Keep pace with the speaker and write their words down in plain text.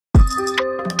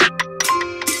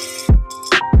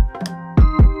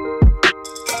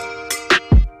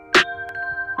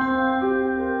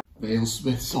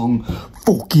Vale-Smith song.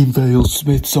 Fucking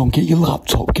Vale-Smith song. Get your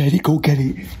laptop, get it, go get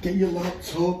it. Get your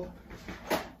laptop.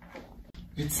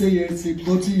 It's here,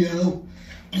 bloody hell.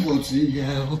 Bloody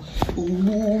hell.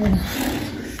 Ooh.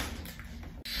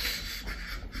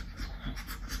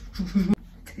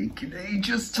 Taking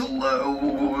ages to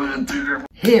load.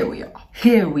 Here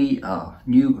we are.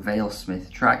 New Vale-Smith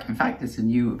track. In fact, it's a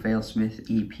new Vale-Smith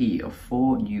EP of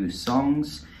 4 new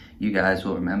songs. You guys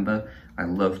will remember I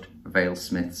loved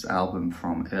Vale-Smith's album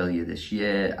from earlier this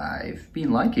year. I've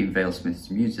been liking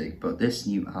Vale-Smith's music, but this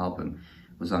new album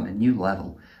was on a new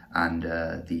level, and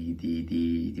the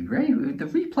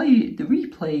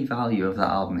replay value of that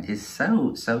album is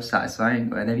so satisfying.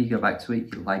 Whenever you go back to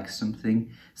it, you like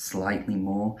something slightly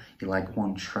more, you like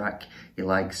one track, you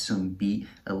like some beat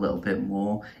a little bit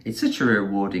more. It's such a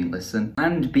rewarding listen,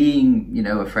 and being, you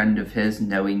know, a friend of his,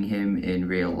 knowing him in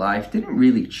real life didn't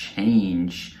really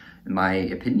change my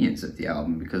opinions of the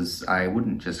album, because I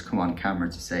wouldn't just come on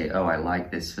camera to say, oh, I like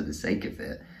this for the sake of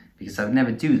it, because I would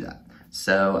never do that.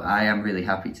 So I am really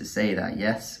happy to say that,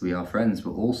 yes, we are friends,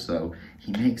 but also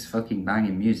he makes fucking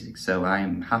banging music. So I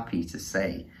am happy to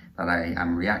say that I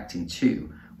am reacting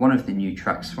to one of the new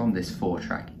tracks from this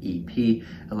 4-track EP.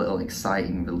 A little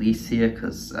exciting release here,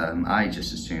 because I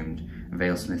just assumed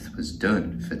Vale-Smith was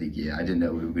done for the year. I didn't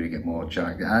know we were going to get more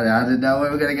tracks. I didn't know we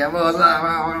were going to get more.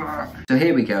 So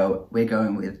here we go. We're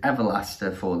going with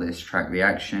Everlaster for this track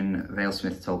reaction.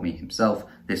 Vale-Smith told me himself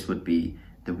this would be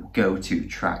the go-to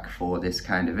track for this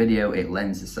kind of video. It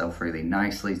lends itself really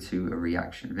nicely to a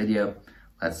reaction video.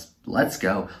 Let's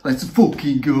go. Let's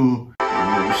fucking go.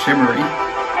 Ooh, shimmery.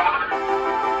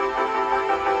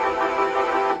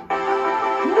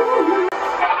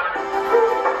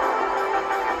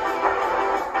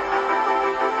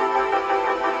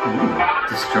 Ooh,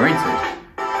 disjointed.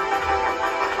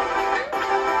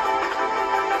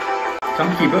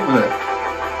 Come keep up with it.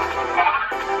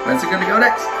 Where's it gonna go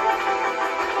next?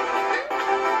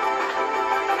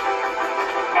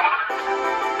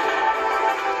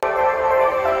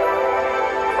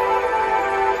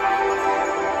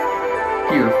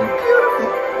 Beautiful, beautiful.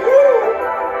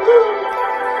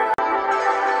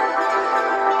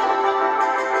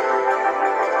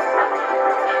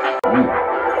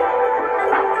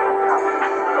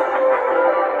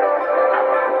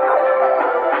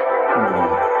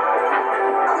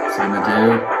 What's it gonna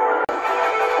do?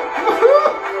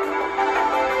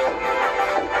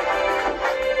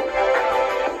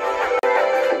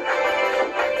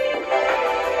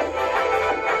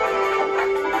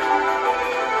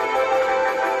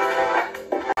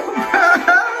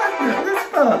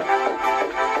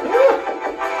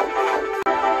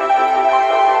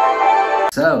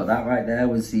 So that right there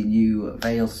was the new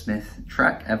Vale-Smith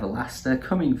track, Everlaster,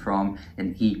 coming from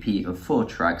an EP of 4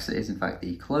 tracks. It is in fact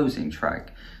the closing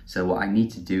track. So what I need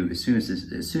to do as soon as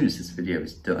this video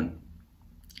is done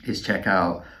is check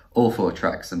out all 4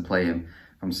 tracks and play them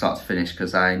from start to finish,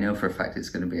 because I know for a fact it's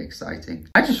going to be exciting.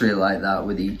 I just really like that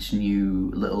with each new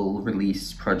little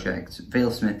release project,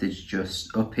 Vale-Smith is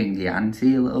just upping the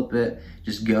ante a little bit,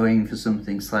 just going for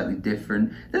something slightly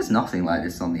different. There's nothing like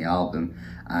this on the album,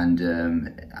 and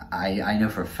I know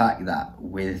for a fact that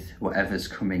with whatever's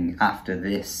coming after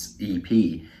this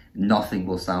EP, nothing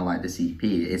will sound like this EP.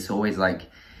 It's always like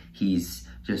he's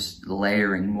just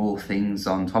layering more things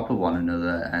on top of one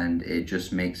another, and it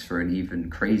just makes for an even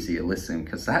crazier listen,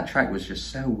 because that track was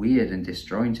just so weird and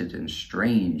disjointed and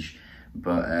strange.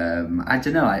 But I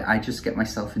don't know, I just get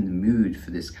myself in the mood for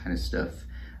this kind of stuff.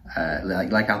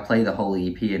 Like I'll play the whole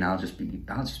EP and I'll just be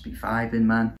vibing,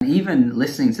 man. And even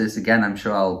listening to this again, I'm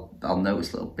sure I'll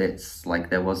notice little bits, like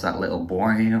there was that little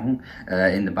boing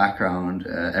in the background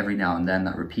every now and then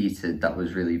that repeated, that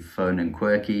was really fun and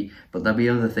quirky. But there'll be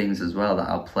other things as well that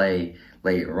I'll play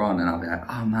later on and I'll be like,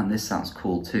 oh man, this sounds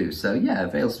cool too. So yeah,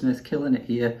 Vale-Smith killing it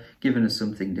here, giving us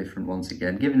something different once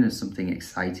again, giving us something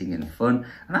exciting and fun,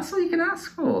 and that's all you can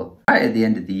ask for. Right at the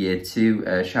end of the year too,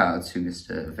 shout out to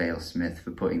Mr. Vale-Smith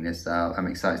for putting this out. I'm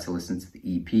excited to listen to the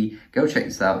EP. Go check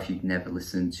this out if you've never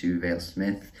listened to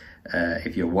Vale-Smith.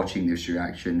 If you're watching this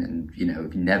reaction and you know,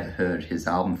 if you've never heard his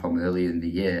album from earlier in the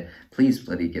year, please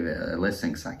bloody give it a listen,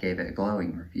 because I gave it a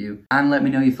glowing review. And let me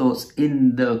know your thoughts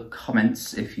in the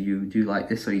comments. If you do like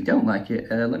this or you don't like it,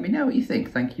 let me know what you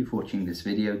think. Thank you for watching this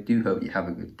video. Do hope you have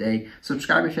a good day.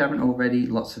 Subscribe if you haven't already.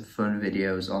 Lots of fun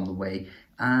videos on the way,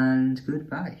 and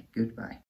goodbye.